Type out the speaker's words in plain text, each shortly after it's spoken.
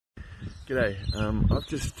G'day. I've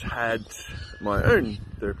just had my own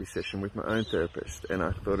therapy session with my own therapist, and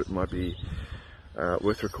I thought it might be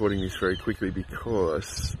worth recording this very quickly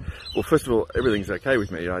because, well, first of all, everything's okay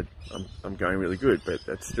with me. I'm going really good, but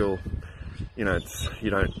that's still, you know,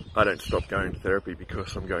 I don't stop going to therapy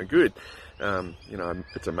because I'm going good. You know,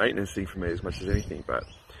 it's a maintenance thing for me as much as anything. But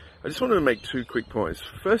I just wanted to make two quick points.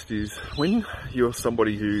 First is, when you're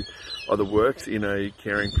somebody who either works in a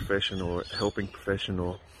caring profession or helping profession,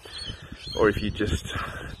 or if you're just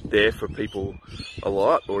there for people a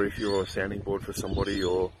lot, or if you're a sounding board for somebody,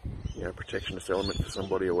 or, you know, protectionist element for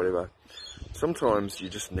somebody or whatever, sometimes you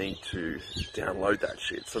just need to download that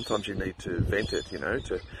shit. Sometimes you need to vent it, you know,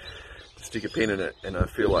 to stick a pin in it. And I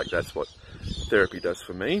feel like that's what therapy does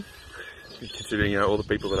for me, considering, you know, all the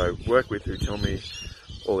people that I work with who tell me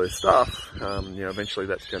all their stuff. You know, eventually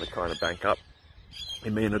that's going to kind of bank up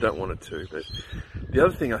in me, and I don't want it to. But the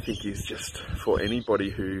other thing I think is, just for anybody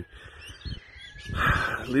who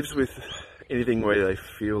lives with anything where they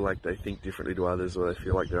feel like they think differently to others, or they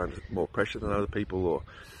feel like they're under more pressure than other people,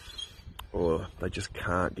 or they just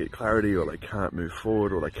can't get clarity, or they can't move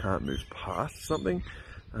forward, or they can't move past something,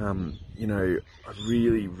 you know, I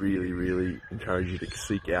really, really, really encourage you to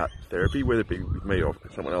seek out therapy, whether it be with me or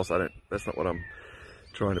someone else. That's not what I'm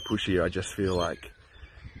trying to push here. I just feel like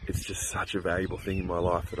it's just such a valuable thing in my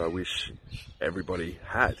life that I wish everybody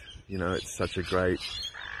had. You know, it's such a great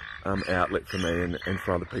outlet for me and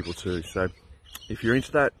for other people too. So if you're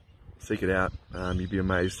into that, seek it out. You'd be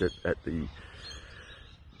amazed at the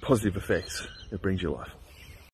positive effects it brings your life.